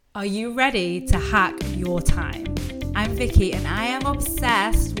Are you ready to hack your time? I'm Vicky and I am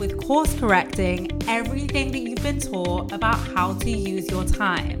obsessed with course correcting everything that you've been taught about how to use your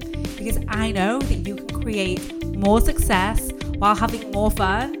time, because I know that you can create more success while having more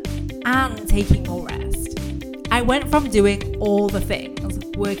fun and taking more rest. I went from doing all the things,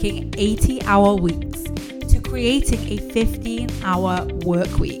 working 80-hour weeks, to creating a 15-hour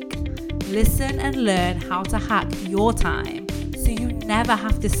work week. Listen and learn how to hack your time so you never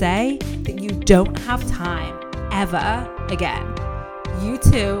have to say that you don't have time ever again. You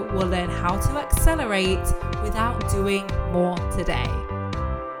too will learn how to accelerate without doing more today.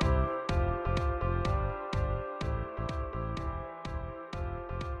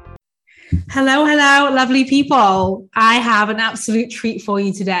 Hello, lovely people. I have an absolute treat for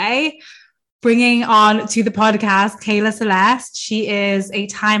you today. Bringing on to the podcast, Kayla Celeste. She is a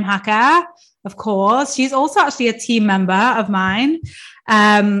time hacker, of course. She's also actually a team member of mine.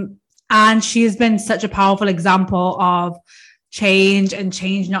 And she has been such a powerful example of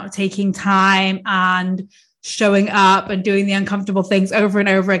change not taking time and showing up and doing the uncomfortable things over and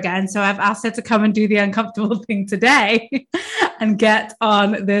over again. So I've asked her to come and do the uncomfortable thing today and get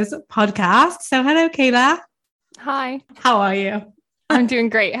on this podcast. So hello, Kayla. Hi. How are you? I'm doing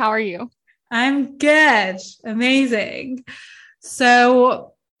great. How are you? I'm good. Amazing.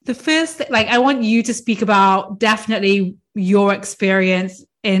 So the first thing, I want you to speak about definitely your experience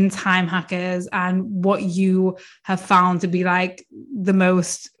in time hackers and what you have found to be like the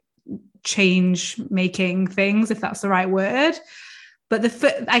most change making things, if that's the right word. But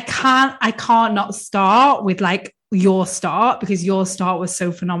I can't not start with like your start, because your start was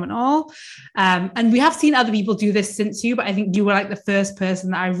so phenomenal. And we have seen other people do this since you, but I think you were like the first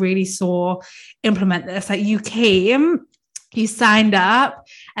person that I really saw implement this. Like you came, you signed up,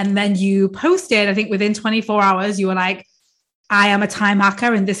 and then you posted, I think within 24 hours, you were like, I am a time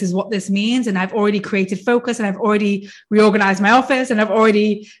hacker and this is what this means. And I've already created focus and I've already reorganized my office and I've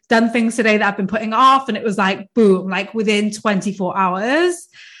already done things today that I've been putting off. And it was like, boom, like within 24 hours,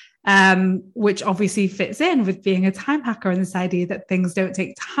 which obviously fits in with being a time hacker and this idea that things don't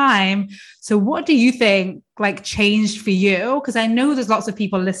take time. So what do you think like changed for you? Because I know there's lots of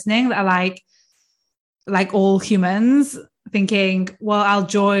people listening that are like all humans, thinking, well, I'll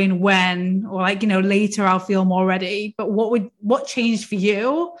join when, or later I'll feel more ready. But what changed for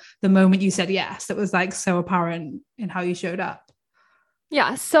you the moment you said yes? That was like so apparent in how you showed up.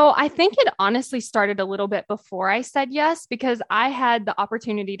 Yeah. So I think it honestly started a little bit before I said yes, because I had the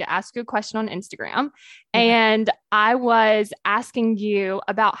opportunity to ask you a question on Instagram and I was asking you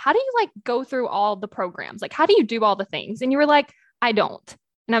about how do you like go through all the programs? Like, how do you do all the things? And you were like, I don't.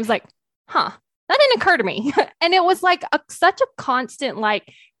 And I was like, that didn't occur to me. And it was like such a constant, like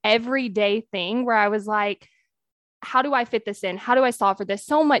everyday thing where I was like, how do I fit this in? How do I solve for this?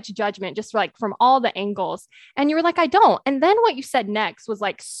 So much judgment, just like from all the angles. And you were like, I don't. And then what you said next was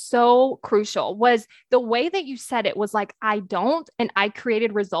like so crucial, was the way that you said it was like, I don't. And I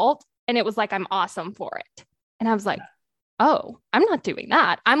created result. And it was like, I'm awesome for it. And I was like, oh, I'm not doing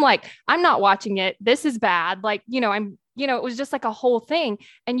that. I'm like, I'm not watching it. This is bad. Like, it was just like a whole thing.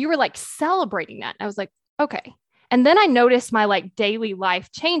 And you were like celebrating that. And I was like, okay. And then I noticed my like daily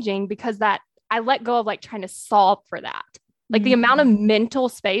life changing because that I let go of like trying to solve for that. Like the amount of mental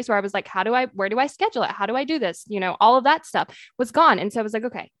space where I was like, where do I schedule it? How do I do this? All of that stuff was gone. And so I was like,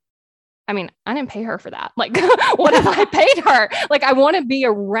 okay, I mean, I didn't pay her for that. Like, what if I paid her? Like, I want to be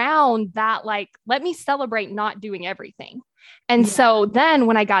around that. Like, let me celebrate not doing everything. And so then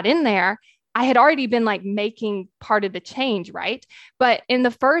when I got in there, I had already been like making part of the change, right? But in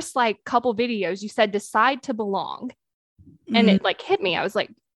the first like couple videos, you said decide to belong. And it like hit me. I was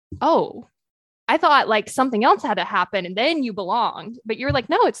like, oh, I thought like something else had to happen and then you belonged. But you're like,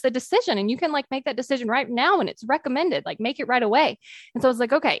 no, it's the decision. And you can like make that decision right now. And it's recommended, like make it right away. And so I was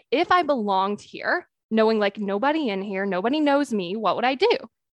like, okay, if I belonged here, knowing like nobody in here, nobody knows me, what would I do?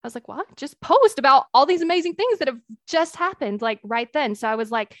 I was like, well, just post about all these amazing things that have just happened like right then. So I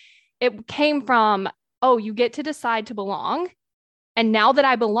was like, it came from, oh, you get to decide to belong. And now that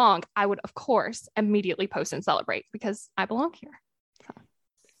I belong, I would, of course, immediately post and celebrate because I belong here.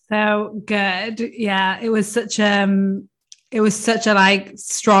 So good. Yeah. It was such a like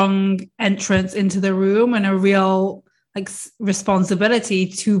strong entrance into the room and a real like responsibility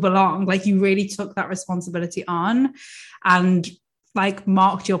to belong. Like you really took that responsibility on and like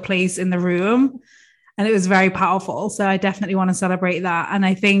marked your place in the room. And it was very powerful. So I definitely want to celebrate that. And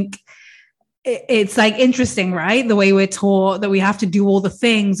I think it's like interesting, right? The way we're taught that we have to do all the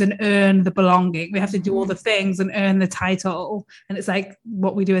things and earn the belonging. We have to do all the things and earn the title. And it's like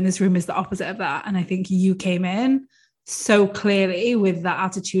what we do in this room is the opposite of that. And I think you came in so clearly with that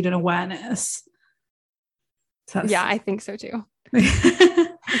attitude and awareness. Yeah, I think so too.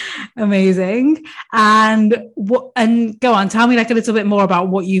 Amazing. And go on, tell me like a little bit more about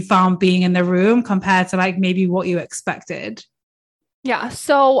what you found being in the room compared to like maybe what you expected. Yeah.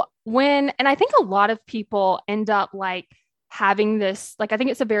 So and I think a lot of people end up like having this, like, I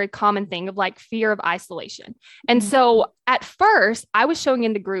think it's a very common thing of like fear of isolation. And so at first I was showing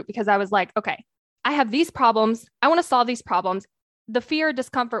in the group because I was like, okay, I have these problems. I want to solve these problems. The fear,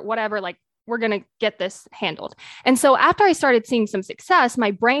 discomfort, whatever, like we're going to get this handled. And so after I started seeing some success,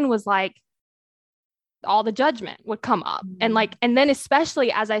 my brain was like, all the judgment would come up. And then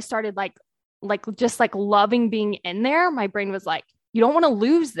especially as I started like just like loving being in there, my brain was like, you don't want to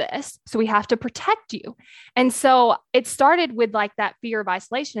lose this. So we have to protect you. And so it started with like that fear of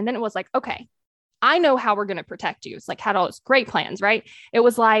isolation. And then it was like, okay, I know how we're going to protect you. It's like had all those great plans, right? It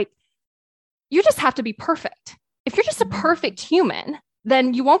was like, you just have to be perfect. If you're just a perfect human,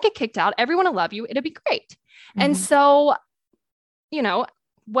 then you won't get kicked out. Everyone will love you. It'll be great. And so,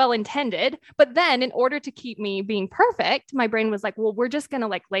 well intended, but then in order to keep me being perfect, my brain was like, well, we're just going to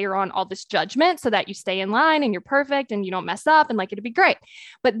like layer on all this judgment so that you stay in line and you're perfect and you don't mess up and like it'll be great.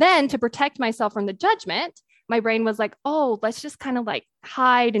 But then to protect myself from the judgment, my brain was like, oh, let's just kind of like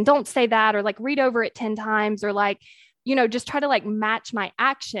hide and don't say that, or like read over it 10 times, or like, just try to like match my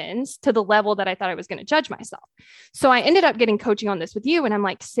actions to the level that I thought I was going to judge myself. So I ended up getting coaching on this with you, and I'm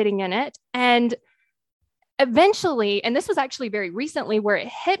like sitting in it. And eventually, and this was actually very recently where it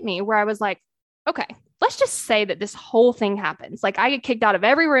hit me, where I was like, okay, let's just say that this whole thing happens. Like I get kicked out of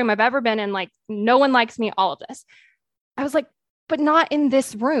every room I've ever been in, like no one likes me, all of this. I was like, but not in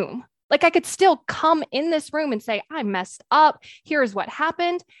this room. Like I could still come in this room and say, I messed up. Here's what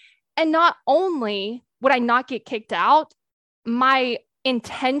happened. And not only would I not get kicked out, my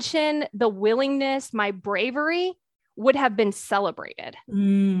intention, the willingness, my bravery would have been celebrated.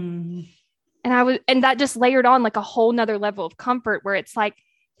 And that just layered on like a whole nother level of comfort where it's like,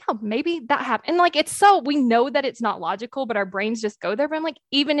 yeah, maybe that happened. And like, we know that it's not logical, but our brains just go there. But I'm like,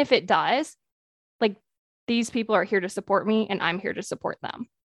 even if it does, like these people are here to support me and I'm here to support them.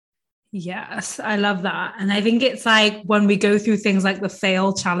 Yes, I love that. And I think it's like when we go through things like the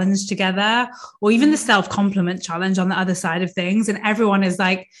fail challenge together, or even the self-compliment challenge on the other side of things, and everyone is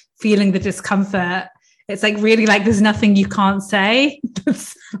like feeling the discomfort. It's like really like there's nothing you can't say.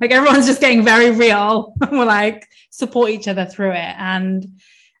 It's like everyone's just getting very real. We're like support each other through it. And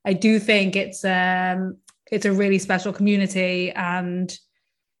I do think it's a really special community, and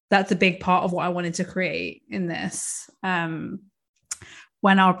that's a big part of what I wanted to create in this.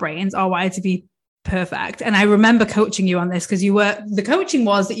 When our brains are wired to be perfect. And I remember coaching you on this because the coaching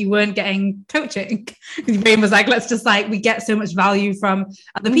was that you weren't getting coaching. Your brain was like, let's just like, we get so much value from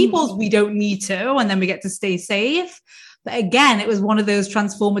other people's, we don't need to, and then we get to stay safe. But again, it was one of those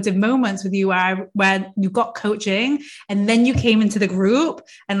transformative moments with you where you got coaching and then you came into the group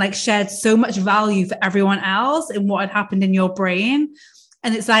and like shared so much value for everyone else in what had happened in your brain.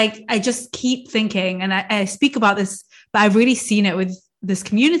 And it's like, I just keep thinking, and I speak about this, but I've really seen it with this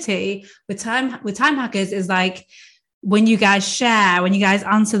community with time hackers, is like when you guys share, when you guys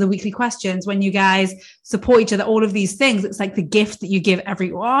answer the weekly questions, when you guys support each other, all of these things, it's like the gift that you give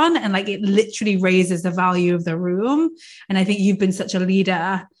everyone, and like it literally raises the value of the room. And I think you've been such a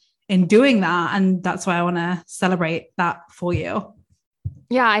leader in doing that, and that's why I want to celebrate that for you.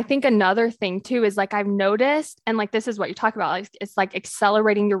 Yeah, I think another thing too is like I've noticed, and like this is what you talk about, like it's like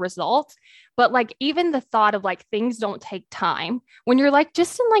accelerating your results. But like even the thought of like things don't take time when you're like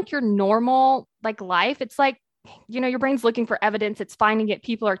just in like your normal like life, it's like, your brain's looking for evidence, it's finding it,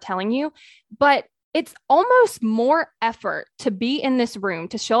 people are telling you, but it's almost more effort to be in this room,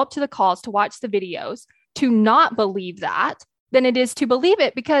 to show up to the calls, to watch the videos, to not believe that than it is to believe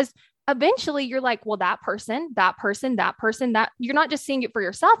it, because eventually you're like, well, that person, that you're not just seeing it for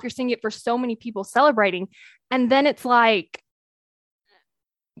yourself, you're seeing it for so many people celebrating. And then it's like,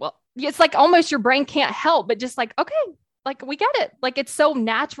 well, it's like almost your brain can't help but just like, okay, like we get it. Like it's so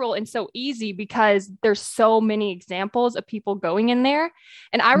natural and so easy because there's so many examples of people going in there.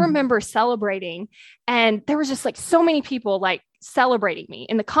 And I remember celebrating, and there was just like so many people like celebrating me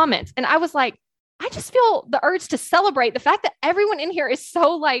in the comments. And I was like, I just feel the urge to celebrate the fact that everyone in here is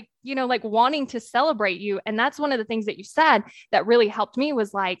so like, like wanting to celebrate you. And that's one of the things that you said that really helped me,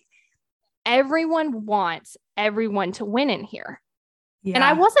 was like, everyone wants everyone to win in here. Yeah. And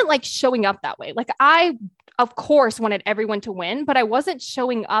I wasn't like showing up that way. Like I, of course, wanted everyone to win, but I wasn't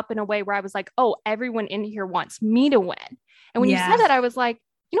showing up in a way where I was like, oh, everyone in here wants me to win. And when you said that, I was like,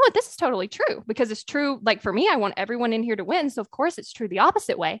 you know what, this is totally true, because it's true. Like for me, I want everyone in here to win. So of course it's true the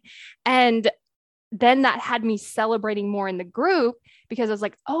opposite way. And then that had me celebrating more in the group because I was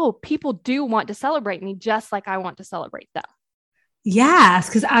like, oh, people do want to celebrate me just like I want to celebrate them. Yes,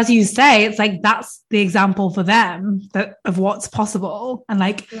 because as you say, it's like that's the example for them of what's possible. And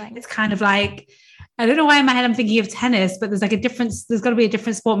like, It's kind of like, I don't know why in my head I'm thinking of tennis, but there's like a difference. There's got to be a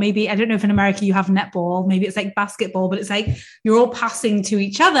different sport. Maybe, I don't know if in America you have netball, maybe it's like basketball, but it's like you're all passing to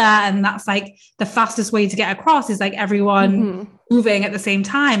each other. And that's like the fastest way to get across is like everyone moving at the same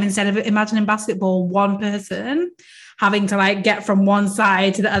time, instead of, imagine in basketball, one person having to like get from one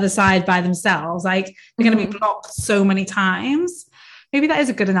side to the other side by themselves. Like they're going to be blocked so many times. Maybe that is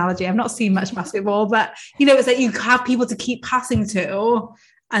a good analogy. I've not seen much basketball, but it's like you have people to keep passing to,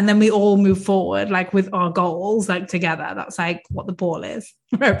 and then we all move forward, like with our goals, like together. That's like what the ball is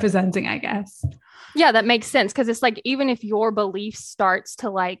representing, I guess. Yeah, that makes sense. Cause it's like, even if your belief starts to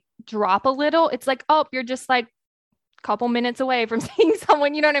like drop a little, it's like, oh, you're just like a couple minutes away from seeing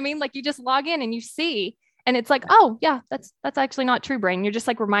someone, you know what I mean? Like you just log in and you see, and it's like, oh yeah, that's actually not true, brain. You're just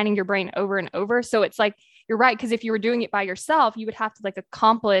like reminding your brain over and over. So it's like, you're right. Cause if you were doing it by yourself, you would have to like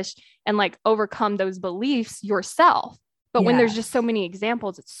accomplish and like overcome those beliefs yourself. But when there's just so many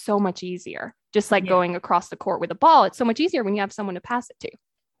examples, it's so much easier. Just like going across the court with a ball, it's so much easier when you have someone to pass it to.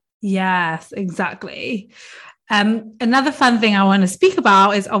 Yes, exactly. Another fun thing I want to speak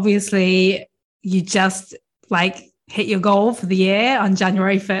about is obviously you just like hit your goal for the year on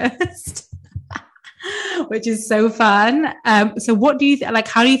January 1st, which is so fun. So what do you like?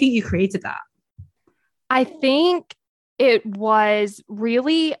 How do you think you created that? I think it was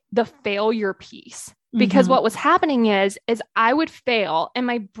really the failure piece. Because what was happening is I would fail and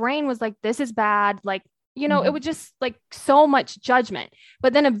my brain was like, this is bad. Like, it would just like so much judgment.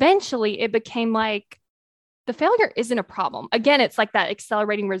 But then eventually it became like, the failure isn't a problem. Again, it's like that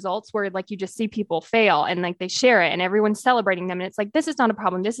accelerating results where like you just see people fail and like they share it and everyone's celebrating them. And it's like, this is not a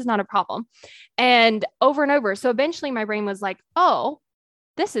problem. This is not a problem. And over. So eventually my brain was like, oh,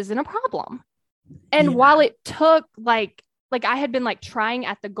 this isn't a problem. And while it took like I had been like trying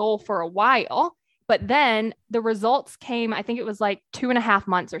at the goal for a while, but then the results came, I think it was like 2.5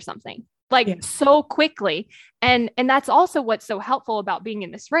 months or something, like so quickly. And that's also what's so helpful about being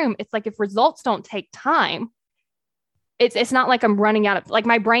in this room. It's like, if results don't take time, it's not like I'm running out of, like,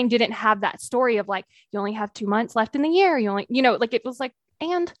 my brain didn't have that story of like, you only have 2 months left in the year. You only, like it was like,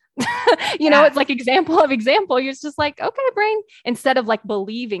 and it's like example. You're just like, okay, brain, instead of like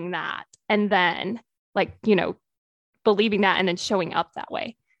believing that. And then like, believing that and then showing up that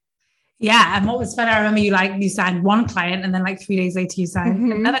way. Yeah. And what was fun, I remember you signed one client and then like 3 days later you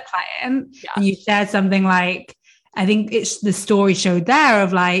signed another client and you shared something like, I think it's the story showed there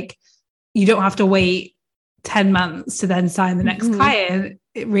of like, you don't have to wait 10 months to then sign the next client.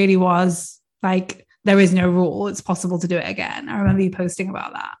 It really was like, there is no rule. It's possible to do it again. I remember you posting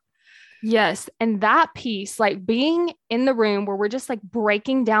about that. Yes. And that piece, like being in the room where we're just like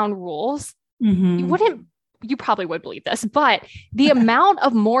breaking down rules, you probably would believe this, but the amount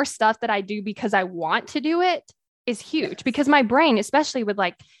of more stuff that I do because I want to do it is huge, because my brain, especially with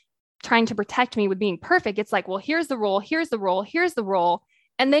like trying to protect me with being perfect, it's like, well, here's the rule, here's the rule, here's the rule.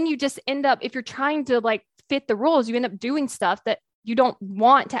 And then you just end up, if you're trying to like fit the rules, you end up doing stuff that you don't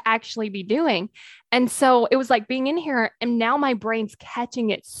want to actually be doing. And so it was like being in here and now my brain's catching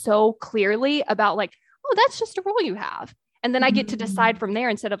it so clearly about like, oh, that's just a rule you have. And then I get to decide from there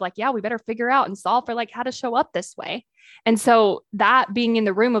instead of like, yeah, we better figure out and solve for like how to show up this way. And so that being in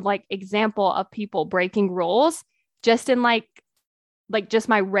the room of like example of people breaking rules just in like just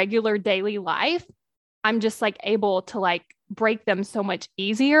my regular daily life, I'm just like able to like break them so much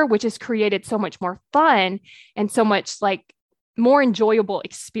easier, which has created so much more fun and so much like more enjoyable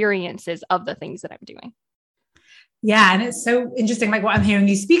experiences of the things that I'm doing. Yeah. And it's so interesting. Like what I'm hearing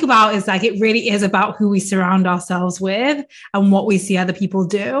you speak about is like, it really is about who we surround ourselves with and what we see other people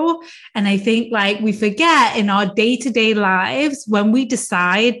do. And I think like we forget in our day-to-day lives, when we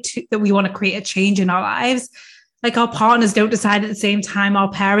decide that we want to create a change in our lives, like our partners don't decide at the same time. Our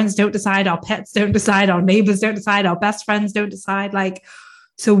parents don't decide, our pets don't decide, our neighbors don't decide, our best friends don't decide. Like,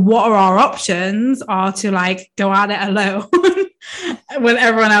 so what are our options are to like go at it alone when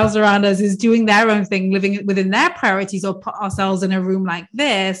everyone else around us is doing their own thing, living within their priorities, or put ourselves in a room like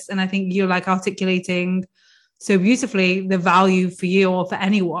this. And I think you're like articulating so beautifully the value for you or for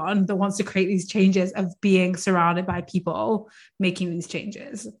anyone that wants to create these changes of being surrounded by people making these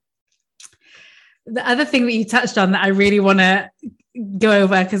changes. The other thing that you touched on that I really want to go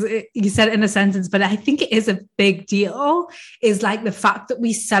over, because you said it in a sentence, but I think it is a big deal, is like the fact that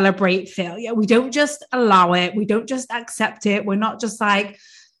we celebrate failure. We don't just allow it. We don't just accept it. We're not just like,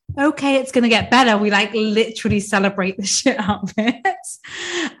 okay, it's going to get better. We like literally celebrate the shit out of it.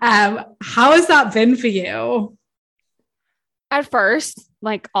 How has that been for you? At first,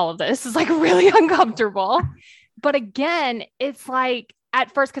 like all of this is like really uncomfortable. But again, it's like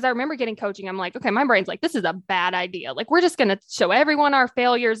at first, because I remember getting coaching, I'm like, okay, my brain's like, this is a bad idea. Like, we're just going to show everyone our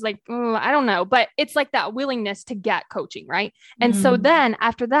failures. Like, I don't know. But it's like that willingness to get coaching. Right. And so then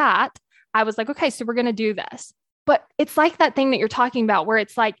after that, I was like, okay, so we're going to do this. But it's like that thing that you're talking about where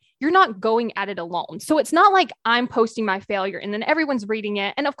it's like, you're not going at it alone. So it's not like I'm posting my failure and then everyone's reading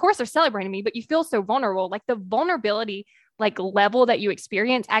it. And of course they're celebrating me, but you feel so vulnerable. Like the vulnerability, like level that you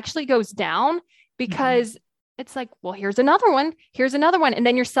experience actually goes down because it's like, well, here's another one. Here's another one. And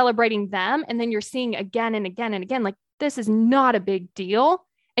then you're celebrating them. And then you're seeing again and again and again, like this is not a big deal.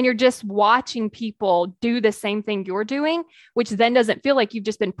 And you're just watching people do the same thing you're doing, which then doesn't feel like you've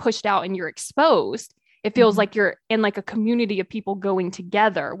just been pushed out and you're exposed. It feels like you're in like a community of people going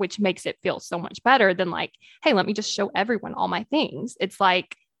together, which makes it feel so much better than like, hey, let me just show everyone all my things. It's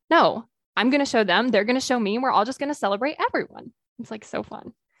like, no, I'm going to show them. They're going to show me. And we're all just going to celebrate everyone. It's like so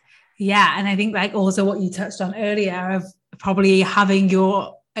fun. Yeah. And I think like also what you touched on earlier of probably having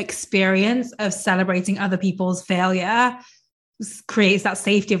your experience of celebrating other people's failure creates that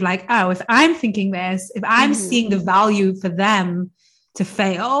safety of like, oh, if I'm thinking this, if I'm seeing the value for them to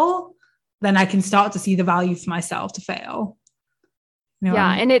fail, then I can start to see the value for myself to fail. You know yeah.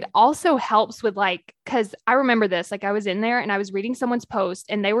 I mean? And it also helps with like, cause I remember this, like I was in there and I was reading someone's post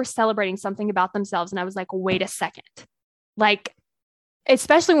and they were celebrating something about themselves. And I was like, wait a second. Like,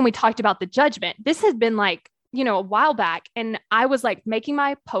 especially when we talked about the judgment, this has been like, you know, a while back. And I was like making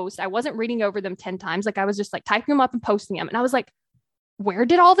my post. I wasn't reading over them 10 times. Like I was just like typing them up and posting them. And I was like, where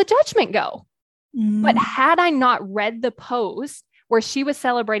did all the judgment go? But had I not read the post where she was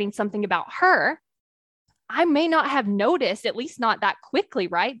celebrating something about her, I may not have noticed, at least not that quickly,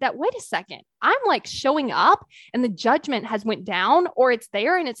 right? That wait a second, I'm like showing up and the judgment has went down or it's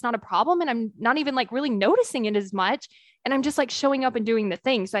there and it's not a problem. And I'm not even like really noticing it as much. And I'm just like showing up and doing the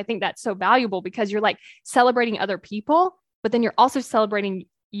thing. So I think that's so valuable because you're like celebrating other people, but then you're also celebrating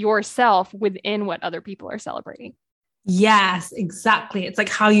yourself within what other people are celebrating. Yes, exactly. It's like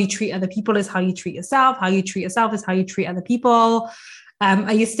how you treat other people is how you treat yourself. How you treat yourself is how you treat other people.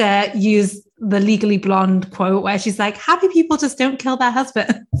 I used to use the Legally Blonde quote where she's like, happy people just don't kill their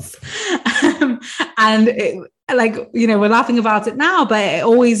husbands. And like, you know, we're laughing about it now, but it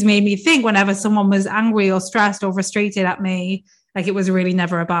always made me think whenever someone was angry or stressed or frustrated at me, like it was really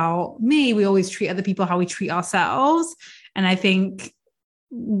never about me. We always treat other people how we treat ourselves. And I think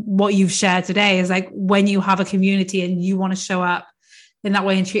what you've shared today is like when you have a community and you want to show up in that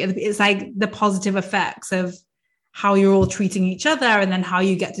way and treat other people, it's like the positive effects of how you're all treating each other and then how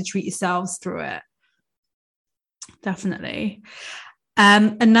you get to treat yourselves through it. Definitely.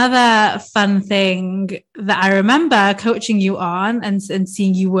 Another fun thing that I remember coaching you on and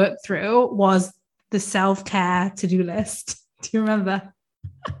seeing you work through was the self-care to-do list. Do you remember?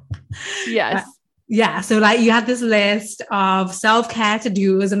 Yes. Yeah. So like you had this list of self-care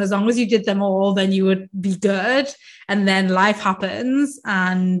to-dos, and as long as you did them all, then you would be good. And then life happens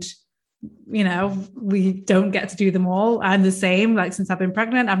and, you know, we don't get to do them all. I'm the same. Like since I've been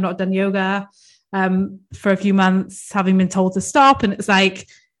pregnant, I've not done yoga for a few months, having been told to stop. And it's like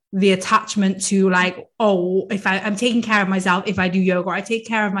the attachment to like, oh, if I'm taking care of myself, if I do yoga, or I take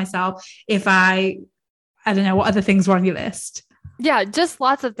care of myself, if I don't know what other things were on your list. Yeah, just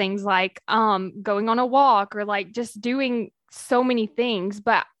lots of things like going on a walk or like just doing so many things.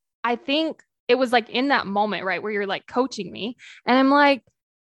 But I think it was like in that moment, right, where you're like coaching me and I'm like,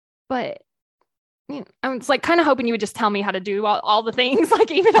 but you know, I was like kind of hoping you would just tell me how to do all the things,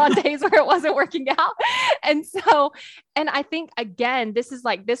 like even on days where it wasn't working out. And so, and I think again, this is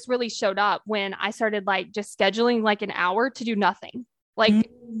like, this really showed up when I started like just scheduling like an hour to do nothing. Like,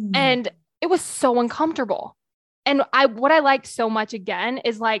 and it was so uncomfortable. And what I liked so much again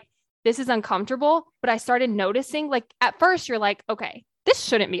is like, this is uncomfortable, but I started noticing like at first you're like, okay, this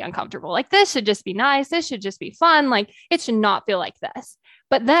shouldn't be uncomfortable. Like this should just be nice. This should just be fun. Like it should not feel like this.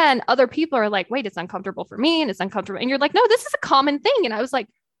 But then other people are like, wait, it's uncomfortable for me and it's uncomfortable. And you're like, no, this is a common thing. And I was like,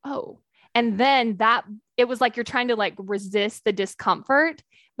 oh, and then it was like, you're trying to like resist the discomfort.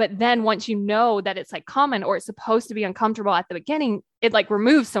 But then once you know that it's like common or it's supposed to be uncomfortable at the beginning, it like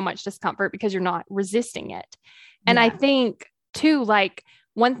removes so much discomfort because you're not resisting it. And I think too, like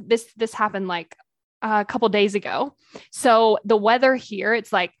this happened like a couple days ago. So the weather here,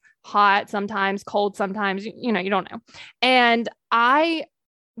 it's like hot sometimes, cold sometimes, you know, you don't know. And I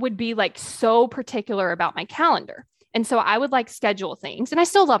would be like so particular about my calendar. And so I would like schedule things, and I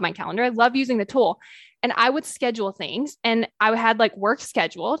still love my calendar. I love using the tool, and I would schedule things, and I had like work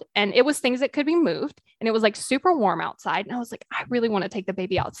scheduled, and it was things that could be moved, and it was like super warm outside. And I was like, I really want to take the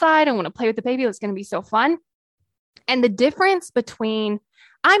baby outside. I want to play with the baby. It's going to be so fun. And the difference between,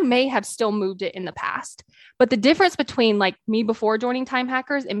 I may have still moved it in the past, but the difference between like me before joining Time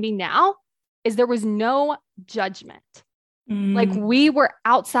Hackers and me now is there was no judgment. Like we were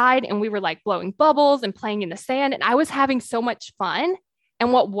outside and we were like blowing bubbles and playing in the sand, and I was having so much fun.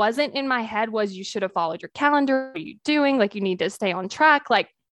 And what wasn't in my head was, you should have followed your calendar. What are you doing? Like, you need to stay on track. Like,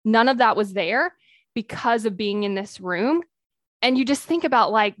 none of that was there because of being in this room. And you just think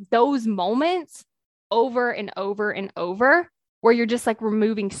about like those moments over and over and over, where you're just like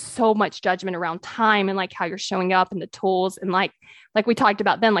removing so much judgment around time and like how you're showing up and the tools. And like we talked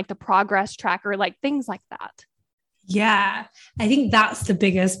about then, like the progress tracker, like things like that. Yeah, I think that's the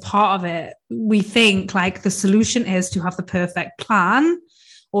biggest part of it. We think like the solution is to have the perfect plan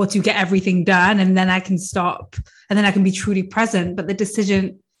or to get everything done, and then I can stop and then I can be truly present. But the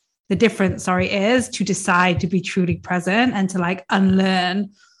difference, is to decide to be truly present and to like unlearn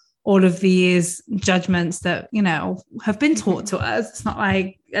all of these judgments that, have been taught to us. It's not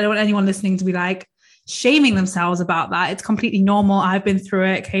like, I don't want anyone listening to be like shaming themselves about that. It's completely normal. I've been through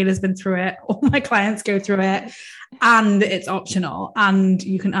it. Kayla's been through it. All my clients go through it, and it's optional, and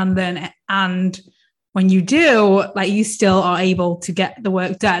you can unlearn it. And when you do, like, you still are able to get the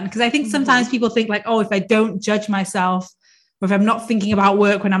work done. Because I think sometimes people think like, oh, if I don't judge myself, or if I'm not thinking about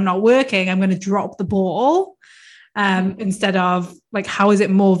work when I'm not working, I'm going to drop the ball. Instead of like, how is it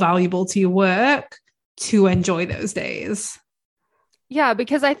more valuable to your work to enjoy those days? Yeah,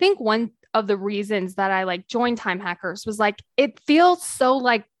 because I think one of the reasons that I like joined Time Hackers was like, it feels so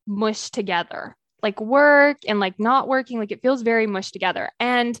like mushed together, like work and like not working, like it feels very mushed together.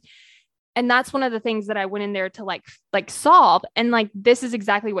 And that's one of the things that I went in there to like solve. And like, this is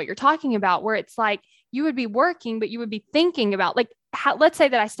exactly what you're talking about, where it's like, you would be working, but you would be thinking about like, let's say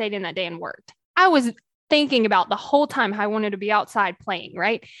that I stayed in that day and worked. I was thinking about the whole time how I wanted to be outside playing,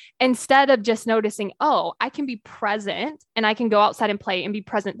 right? Instead of just noticing, oh, I can be present and I can go outside and play and be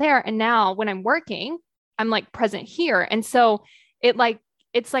present there. And now when I'm working, I'm like present here. And so it's like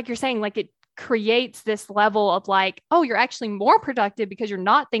you're saying, like it creates this level of like, oh, you're actually more productive because you're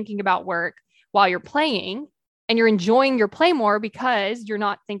not thinking about work while you're playing, and you're enjoying your play more because you're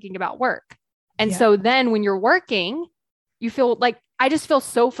not thinking about work. And so then when you're working, you feel like, I just feel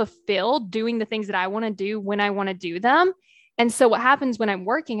so fulfilled doing the things that I want to do when I want to do them. And so what happens when I'm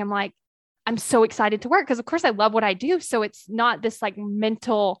working, I'm like, I'm so excited to work because of course I love what I do. So it's not this like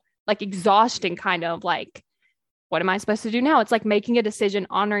mental, like exhausting kind of like, what am I supposed to do now? It's like making a decision,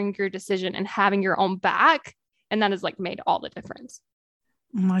 honoring your decision, and having your own back. And that has like made all the difference.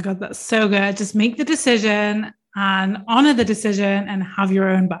 Oh my God, that's so good. Just make the decision and honor the decision and have your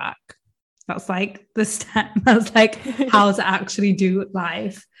own back. That's like the step. That's like how to actually do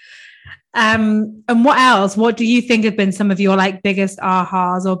life. And what else? What do you think have been some of your like biggest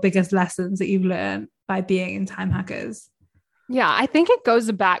ahas or biggest lessons that you've learned by being in Time Hackers? Yeah, I think it goes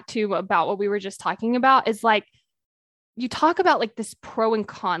back to about what we were just talking about, is like, you talk about like this pro and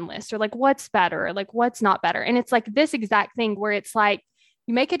con list, or like what's better, or like what's not better. And it's like this exact thing where it's like,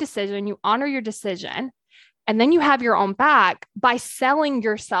 you make a decision, you honor your decision, and then you have your own back by selling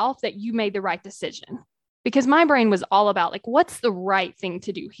yourself that you made the right decision. Because my brain was all about like, what's the right thing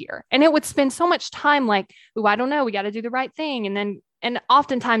to do here? And it would spend so much time like, oh, I don't know, we got to do the right thing. And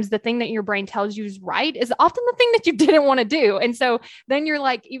oftentimes the thing that your brain tells you is right is often the thing that you didn't want to do. And so then you're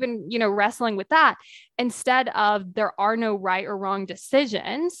like, even, wrestling with that instead of there are no right or wrong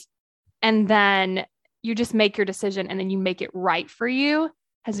decisions. And then you just make your decision and then you make it right for you,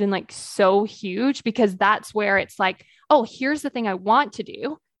 has been like so huge, because that's where it's like, oh, here's the thing I want to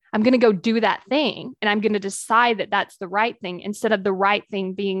do. I'm going to go do that thing. And I'm going to decide that that's the right thing, instead of the right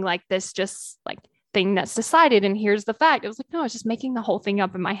thing being like this, just like thing that's decided. And here's the fact. It was like, no, I was just making the whole thing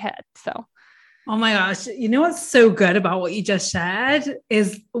up in my head. So, oh my gosh. You know, what's so good about what you just shared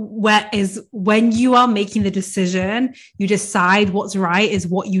is when you are making the decision, you decide what's right is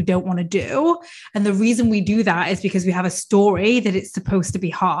what you don't want to do. And the reason we do that is because we have a story that it's supposed to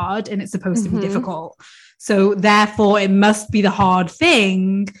be hard and it's supposed to be difficult. So therefore it must be the hard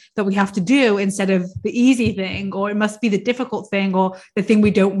thing that we have to do instead of the easy thing, or it must be the difficult thing or the thing we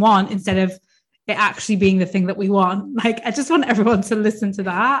don't want instead of it actually being the thing that we want. Like, I just want everyone to listen to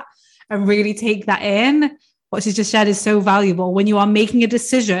that and really take that in. What she just shared is so valuable. When you are making a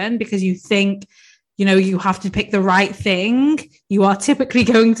decision because you think, you have to pick the right thing, you are typically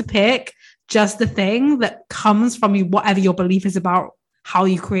going to pick just the thing that comes from you, whatever your belief is about how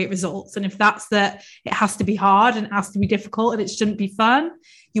you create results. And if that's that it has to be hard and it has to be difficult and it shouldn't be fun,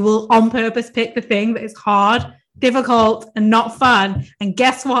 you will on purpose pick the thing that is hard, difficult, and not fun. And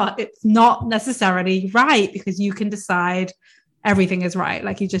guess what? It's not necessarily right, because you can decide everything is right,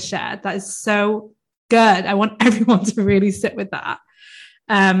 like you just shared. That is so good. I want everyone to really sit with that.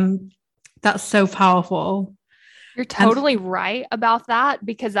 That's so powerful. You're totally right about that,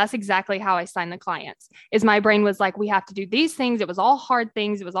 because that's exactly how I signed the clients. Is my brain was like, we have to do these things. It was all hard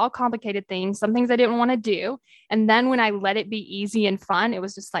things. It was all complicated things, some things I didn't want to do. And then when I let it be easy and fun, it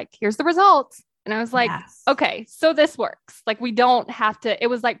was just like, here's the results. And I was like, yes. Okay, so this works. Like, we don't have to, it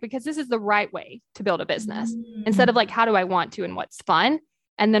was like, because this is the right way to build a business instead of like, how do I want to and what's fun?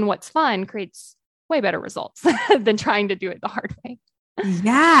 And then what's fun creates way better results than trying to do it the hard way.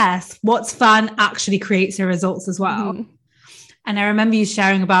 Yes. What's fun actually creates the results as well. Mm-hmm. And I remember you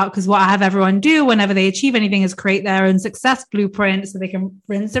sharing about, because what I have everyone do whenever they achieve anything is create their own success blueprint so they can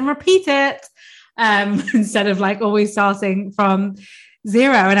rinse and repeat it instead of like always starting from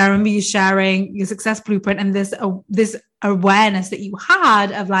zero. And I remember you sharing your success blueprint and this awareness that you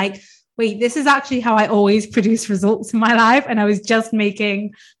had of like, wait, this is actually how I always produce results in my life. And I was just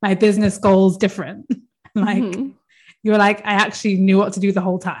making my business goals different. Like, you were like, I actually knew what to do the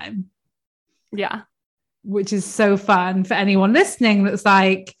whole time. Yeah. Which is so fun for anyone listening. That's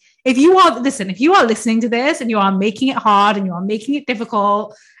like, if you are listening to this and you are making it hard and you are making it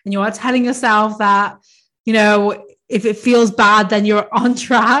difficult and you are telling yourself that, you know, if it feels bad, then you're on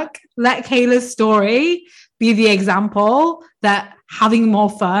track, let Kayla's story be the example that having more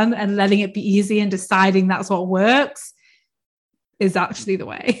fun and letting it be easy and deciding that's what works is actually the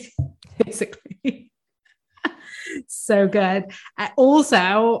way, basically. So good.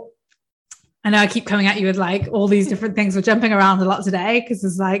 Also, I know I keep coming at you with like all these different things. We're jumping around a lot today because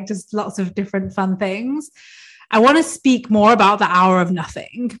there's like just lots of different fun things. I want to speak more about the hour of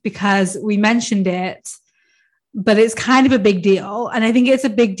nothing because we mentioned it, but it's kind of a big deal. And I think it's a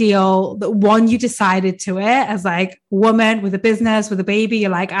big deal that one, you decided to it as like a woman with a business, with a baby. You're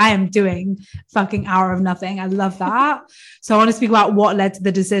like, I am doing fucking hour of nothing. I love that. So I want to speak about what led to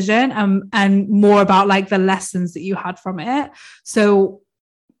the decision and more about like the lessons that you had from it. So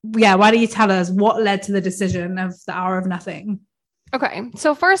yeah, why don't you tell us what led to the decision of the hour of nothing? Okay.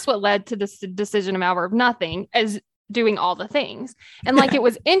 So first, what led to this decision of hour of nothing is doing all the things. And like, it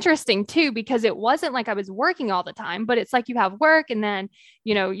was interesting too, because it wasn't like I was working all the time, but it's like you have work and then,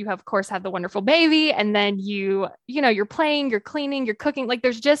 you know, you have, of course, have the wonderful baby. And then you know, you're playing, you're cleaning, you're cooking, like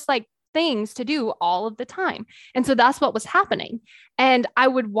there's just like things to do all of the time. And so that's what was happening. And I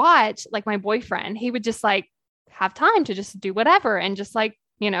would watch like my boyfriend, he would just like have time to just do whatever and just like,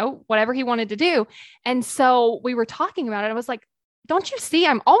 you know, whatever he wanted to do. And so we were talking about it. I was like, don't you see,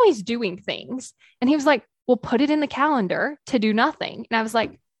 I'm always doing things. And he was like, well, put it in the calendar to do nothing. And I was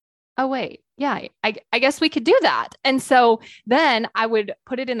like, oh, wait, yeah, I guess we could do that. And so then I would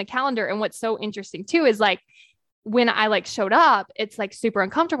put it in the calendar. And what's so interesting too, is like, when I like showed up, it's like super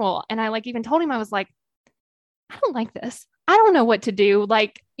uncomfortable. And I like even told him, I was like, I don't like this. I don't know what to do.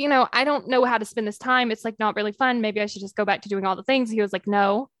 Like, you know, I don't know how to spend this time. It's like not really fun. Maybe I should just go back to doing all the things. He was like,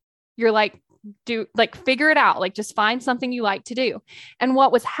 no, you're like, figure it out. Like, just find something you like to do. And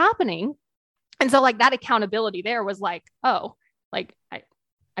what was happening. And so like that accountability there was like, oh, like,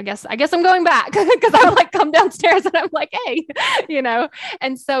 I guess I'm going back because I would like come downstairs and I'm like, hey, you know?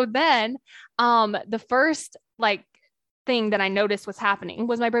 And so then the first like thing that I noticed was happening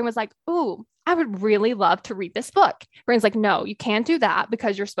was my brain was like, ooh, I would really love to read this book. Brain's like, no, you can't do that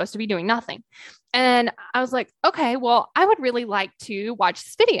because you're supposed to be doing nothing. And I was like, okay, well, I would really like to watch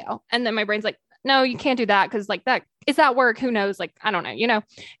this video. And then my brain's like, no, you can't do that because like that is that work. Who knows? Like, I don't know, you know?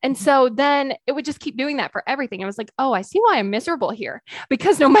 And so then it would just keep doing that for everything. I was like, oh, I see why I'm miserable here,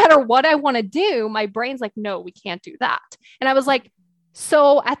 because no matter what I want to do, my brain's like, no, we can't do that. And I was like,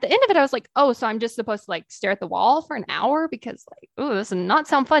 so at the end of it, I was like, oh, so I'm just supposed to like stare at the wall for an hour because like, oh, this does not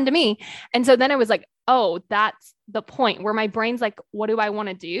sound fun to me. And so then I was like, oh, that's the point where my brain's like, what do I want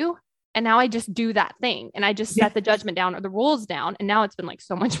to do? And now I just do that thing. And I just set the judgment down or the rules down. And now it's been like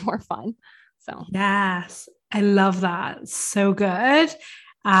so much more fun. So yes, I love that. So good.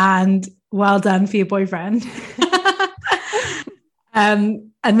 And well done for your boyfriend.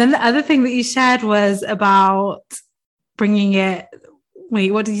 And then the other thing that you shared was about bringing it,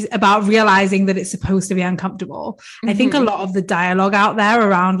 about realizing that it's supposed to be uncomfortable. Mm-hmm. I think a lot of the dialogue out there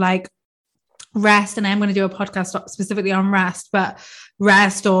around like rest, and I'm going to do a podcast specifically on rest, but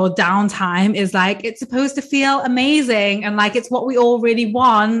rest or downtime is like, it's supposed to feel amazing. And like, it's what we all really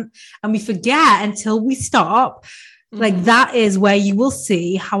want. And we forget until we stop Like that is where you will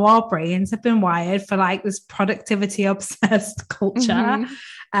see how our brains have been wired for like this productivity obsessed culture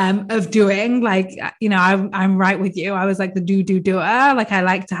of doing. Like, you know, I'm right with you. I was like the doer. Like I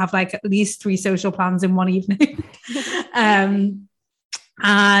like to have like at least 3 social plans in one evening. And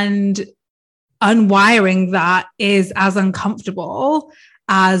unwiring that is as uncomfortable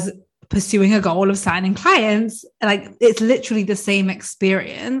as pursuing a goal of signing clients. Like it's literally the same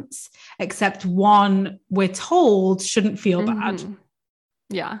experience, except one we're told shouldn't feel bad.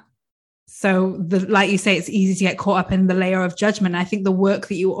 Yeah. So like you say, it's easy to get caught up in the layer of judgment. I think the work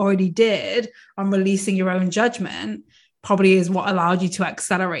that you already did on releasing your own judgment probably is what allowed you to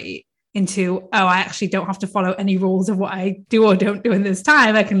accelerate into, oh, I actually don't have to follow any rules of what I do or don't do in this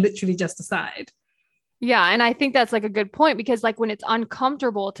time. I can literally just decide. Yeah. And I think that's like a good point, because like when it's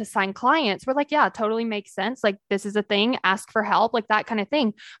uncomfortable to sign clients, we're like, yeah, totally makes sense. Like this is a thing, ask for help, like that kind of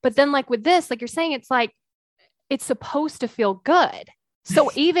thing. But then like with this, like you're saying, it's like, it's supposed to feel good. So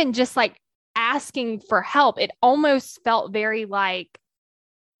even just like asking for help, it almost felt very like,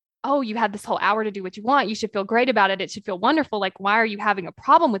 oh, you had this whole hour to do what you want. You should feel great about it. It should feel wonderful. Like, why are you having a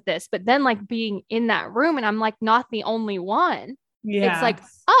problem with this? But then like being in that room and I'm like, not the only one. Yeah. It's like,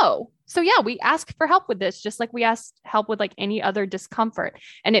 oh, so yeah, we asked for help with this, just like we asked help with like any other discomfort.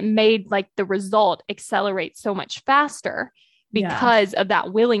 And it made like the result accelerate so much faster because of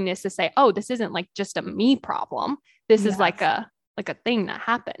that willingness to say, oh, this isn't like just a me problem. This is like a thing that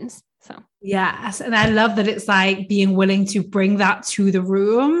happens. So, yes. And I love that it's like being willing to bring that to the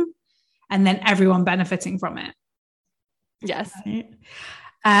room and then everyone benefiting from it. Yes. Right?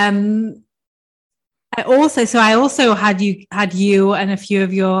 I also had you and a few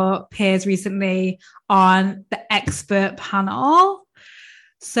of your peers recently on the expert panel.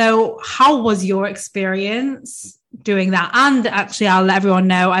 So how was your experience doing that? And actually, I'll let everyone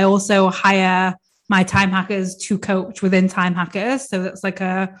know, I also hire my time hackers to coach within Time Hackers. So that's like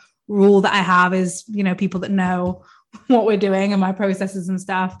a rule that I have, is, you know, people that know what we're doing and my processes and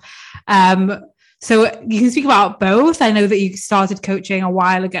stuff. So you can speak about both. I know that you started coaching a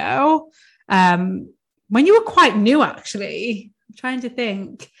while ago. When you were quite new, actually. I'm trying to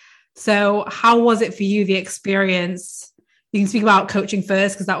think. So how was it for you, the experience? You can speak about coaching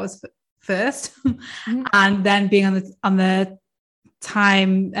first, because that was first. And then being on the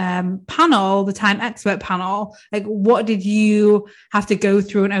time panel, the time expert panel. Like, what did you have to go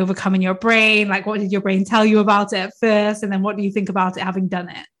through and overcome in your brain? Like, what did your brain tell you about it at first? And then what do you think about it having done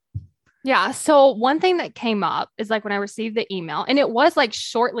it? Yeah. So one thing that came up is like when I received the email, and it was like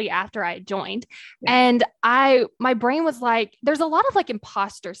shortly after I joined, and my brain was like, there's a lot of like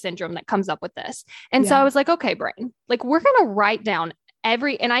imposter syndrome that comes up with this. And so I was like, okay, brain, like we're going to write down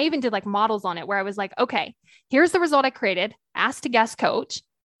and I even did like models on it where I was like, okay, here's the result I created, asked a guest coach,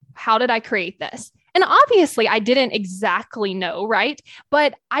 how did I create this? And obviously I didn't exactly know, right?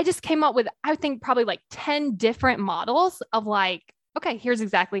 But I just came up with, I think probably like 10 different models of like, okay, here's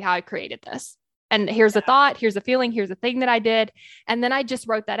exactly how I created this. And here's a thought, here's a feeling, here's a thing that I did. And then I just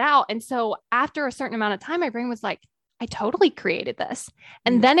wrote that out. And so after a certain amount of time, my brain was like, I totally created this.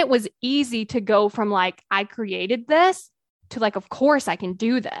 And then it was easy to go from like, I created this to like, of course I can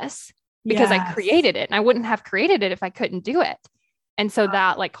do this because I created it. And I wouldn't have created it if I couldn't do it. And so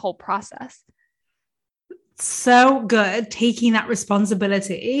that like whole process. So good. Taking that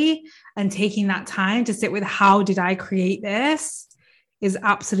responsibility and taking that time to sit with, how did I create this? Is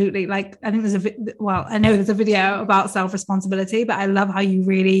absolutely, like, I think I know there's a video about self-responsibility, but I love how you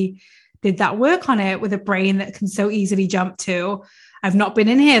really did that work on it with a brain that can so easily jump to, I've not been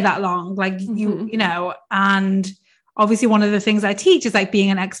in here that long. Like you know, and obviously one of the things I teach is like being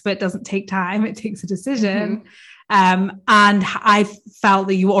an expert doesn't take time. It takes a decision. And I felt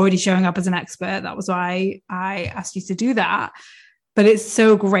that you were already showing up as an expert. That was why I asked you to do that. But it's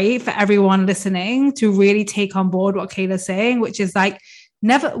so great for everyone listening to really take on board what Kayla's saying, which is like,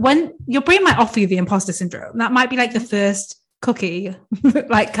 when your brain might offer you the imposter syndrome, that might be like the first cookie that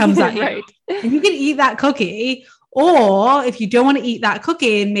like comes at you. Right. And you can eat that cookie. Or if you don't want to eat that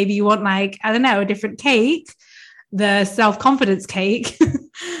cookie and maybe you want like, I don't know, a different cake, the self-confidence cake,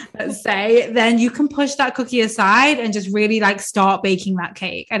 let's say, then you can push that cookie aside and just really like start baking that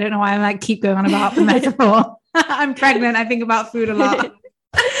cake. I don't know why I like keep going on about the metaphor. I'm pregnant. I think about food a lot.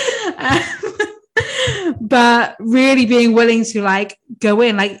 But really being willing to like go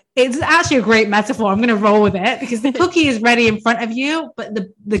in, like it's actually a great metaphor. I'm going to roll with it because the cookie is ready in front of you, but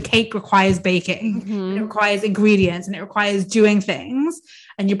the cake requires baking. It requires ingredients and it requires doing things.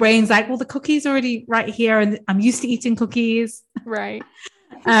 And your brain's like, well, the cookie's already right here and I'm used to eating cookies. Right.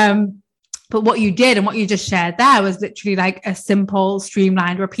 But what you did and what you just shared there was literally like a simple,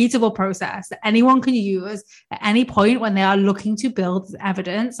 streamlined, repeatable process that anyone can use at any point when they are looking to build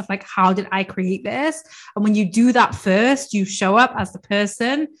evidence of like, how did I create this? And when you do that first, you show up as the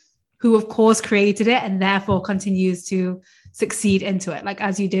person who of course created it and therefore continues to succeed into it, like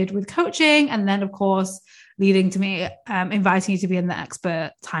as you did with coaching. And then of course, leading to me inviting you to be in the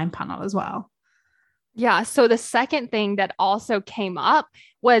expert time panel as well. Yeah. So the second thing that also came up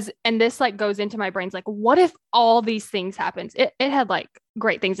was, and this like goes into my brain's like, what if all these things happens? It had like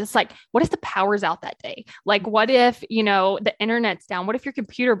great things. It's like, what if the power's out that day? Like, what if, you know, the internet's down? What if your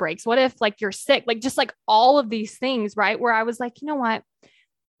computer breaks? What if like you're sick? Like just like all of these things, right? Where I was like, you know what?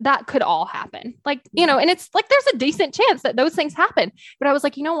 That could all happen. Like, you know, and it's like, there's a decent chance that those things happen. But I was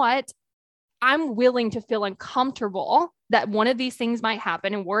like, you know what? I'm willing to feel uncomfortable that one of these things might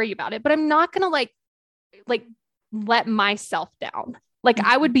happen and worry about it, but I'm not going to like let myself down. Like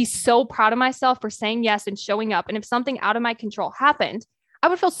I would be so proud of myself for saying yes and showing up. And if something out of my control happened, I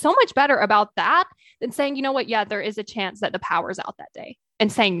would feel so much better about that than saying, you know what? Yeah, there is a chance that the power's out that day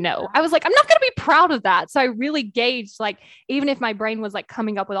and saying no. I was like, I'm not going to be proud of that. So I really gauged, like, even if my brain was like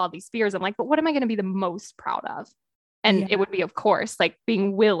coming up with all these fears, I'm like, but what am I going to be the most proud of? And it would be, of course, like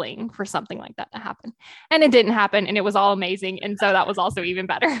being willing for something like that to happen. And it didn't happen. And it was all amazing. And so that was also even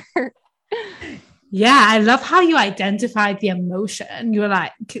better. Yeah, I love how you identified the emotion. You were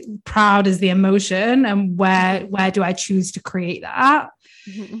like, proud is the emotion, and where do I choose to create that?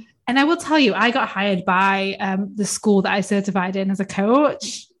 Mm-hmm. And I will tell you, I got hired by the school that I certified in as a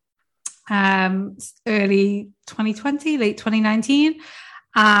coach early 2020, late 2019.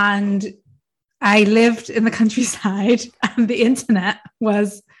 And I lived in the countryside and the internet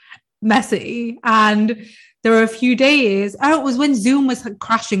was messy. And there were a few days, it was when Zoom was like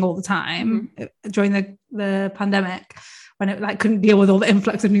crashing all the time during the pandemic, when it like couldn't deal with all the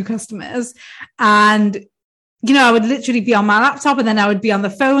influx of new customers. And, you know, I would literally be on my laptop and then I would be on the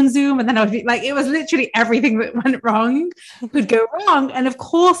phone Zoom. And then I would be like, it was literally everything that went wrong could go wrong. And of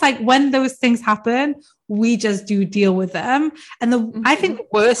course, like when those things happen, we just do deal with them. And I think the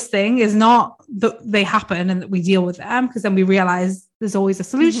worst thing is not that they happen and that we deal with them, because then we realize there's always a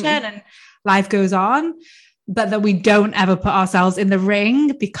solution and life goes on. But that we don't ever put ourselves in the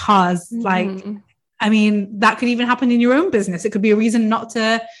ring, because like, I mean, that could even happen in your own business. It could be a reason not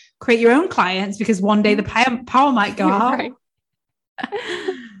to create your own clients because one day the power might go out. Right.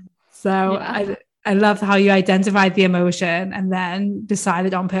 So I love how you identified the emotion and then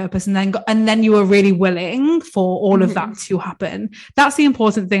decided on purpose, and then you were really willing for all of that to happen. That's the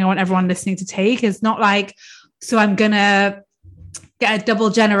important thing I want everyone listening to take. Is not like, so I'm going to get a double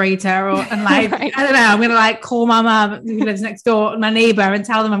generator and like, right. I don't know, I'm going to like call my mom who lives next door, my neighbor, and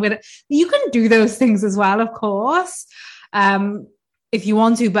tell them you can do those things as well, of course, if you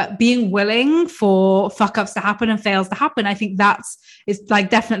want to, but being willing for fuck ups to happen and fails to happen. I think it's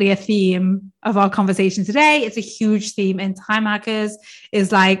like definitely a theme of our conversation today. It's a huge theme in Time Hackers,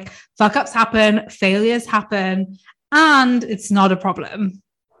 is like fuck ups happen, failures happen, and it's not a problem.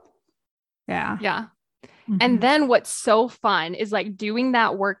 Yeah. Yeah. And then what's so fun is like doing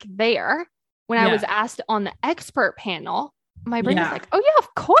that work there. When I was asked on the expert panel, my brain was like, oh yeah,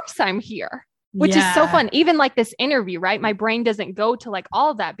 of course I'm here, which is so fun. Even like this interview, right? My brain doesn't go to like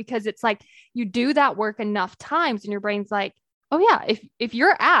all of that, because it's like you do that work enough times and your brain's like, oh yeah, if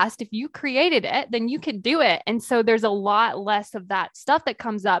you're asked, if you created it, then you can do it. And so there's a lot less of that stuff that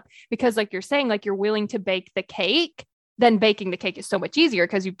comes up, because like you're saying, like you're willing to bake the cake, then baking the cake is so much easier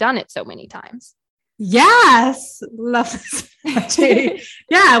because you've done it so many times. Yes. Love this.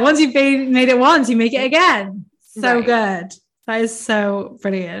 Yeah. Once you've made it once, you make it again. So good. That is so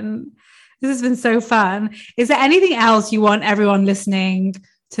brilliant. This has been so fun. Is there anything else you want everyone listening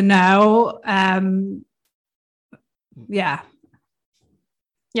to know?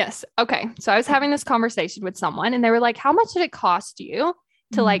 Yes. Okay. So I was having this conversation with someone and they were like, how much did it cost you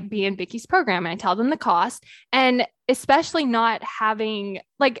to like be in Vicki's program? And I tell them the cost, and especially not having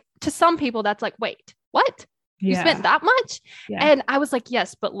like, to some people that's like, wait, what? You spent that much? Yeah. And I was like,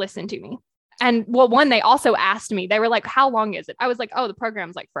 yes, but listen to me. And well, one, they also asked me, they were like, how long is it? I was like, oh, the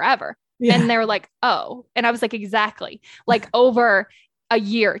program's like forever. Yeah. And they were like, oh, and I was like, exactly. Like over a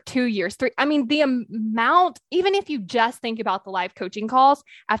year, 2 years, 3. I mean, the amount, even if you just think about the live coaching calls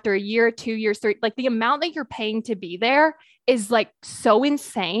after a year, 2 years, 3, like the amount that you're paying to be there is like so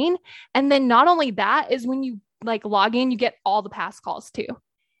insane. And then not only that is when you like log in, you get all the past calls too.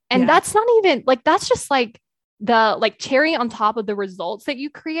 And that's not even like, that's just like the like cherry on top of the results that you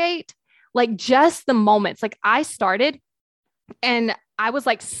create. Like just the moments, like I started and I was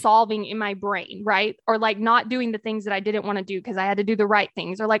like solving in my brain, right? Or like not doing the things that I didn't want to do because I had to do the right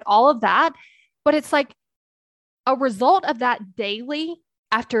things or like all of that. But it's like a result of that daily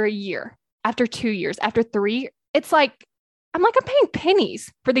after a year, after 2 years, after 3, it's like, I'm paying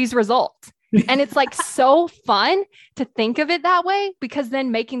pennies for these results. And it's like so fun to think of it that way, because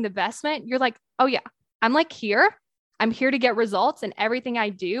then making the investment, you're like, oh yeah, I'm like here. I'm here to get results, and everything I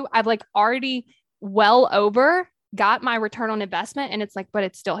do, I've like already well over got my return on investment. And it's like, but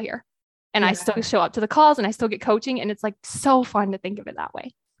it's still here. And I still show up to the calls and I still get coaching. And it's like so fun to think of it that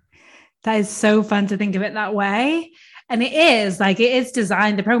way. That is so fun to think of it that way. And it is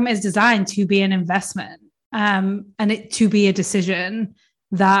designed, the program is designed to be an investment, and it to be a decision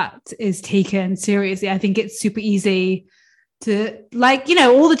that is taken seriously. I think it's super easy to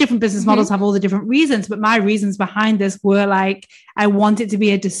all the different business models have all the different reasons, but my reasons behind this were like, I want it to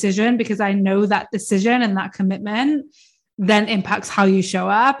be a decision because I know that decision and that commitment then impacts how you show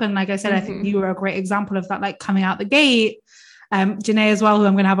up. And like I said, I think you were a great example of that, like coming out the gate. Janae as well, who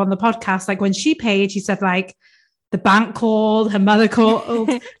I'm going to have on the podcast, like when she paid, she said like the bank called, her mother called,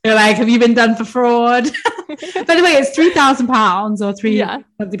 they're like, have you been done for fraud? But anyway, it's £3,000 or three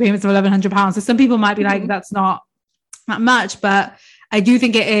monthly payments of £1,100. So some people might be like, that's not that much, but I do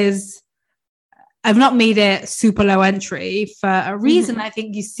think it is. I've not made it super low entry for a reason. I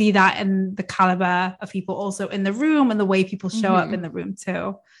think you see that in the caliber of people also in the room and the way people show up in the room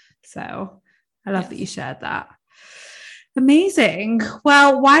too. So I love that you shared that. Amazing.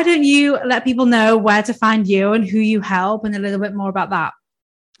 Well, why don't you let people know where to find you and who you help and a little bit more about that?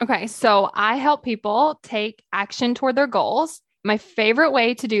 Okay. So I help people take action toward their goals. My favorite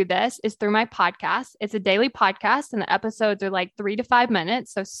way to do this is through my podcast. It's a daily podcast and the episodes are like 3 to 5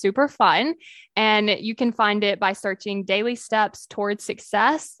 minutes. So super fun. And you can find it by searching Daily Steps Towards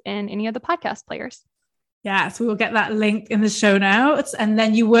Success in any of the podcast players. Yeah. So we will get that link in the show notes. And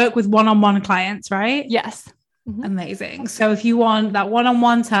then you work with one-on-one clients, right? Yes. Amazing. So if you want that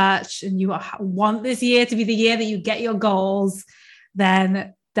one-on-one touch and you want this year to be the year that you get your goals,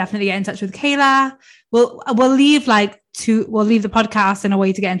 then definitely get in touch with Kayla. We'll leave the podcast and a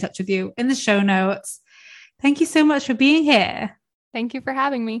way to get in touch with you in the show notes. Thank you so much for being here. Thank you for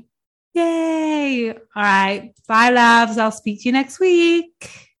having me. Yay. All right. Bye, loves. I'll speak to you next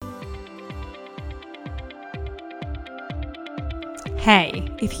week. Hey,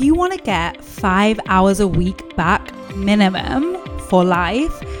 if you want to get 5 hours a week back minimum for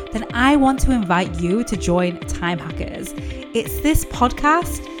life, then I want to invite you to join Time Hackers. It's this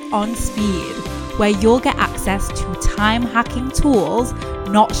podcast on speed where you'll get access to time hacking tools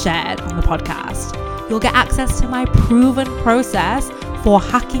not shared on the podcast. You'll get access to my proven process for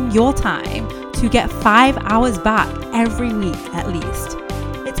hacking your time to get 5 hours back every week at least.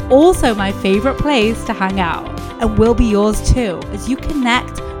 It's also my favorite place to hang out and will be yours too as you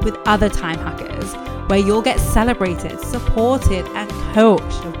connect with other time hackers where you'll get celebrated, supported, and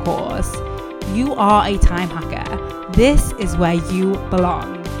coached, of course. You are a time hacker. This is where you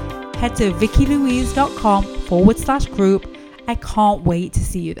belong. Head to vickylouise.com/group. I can't wait to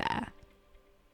see you there.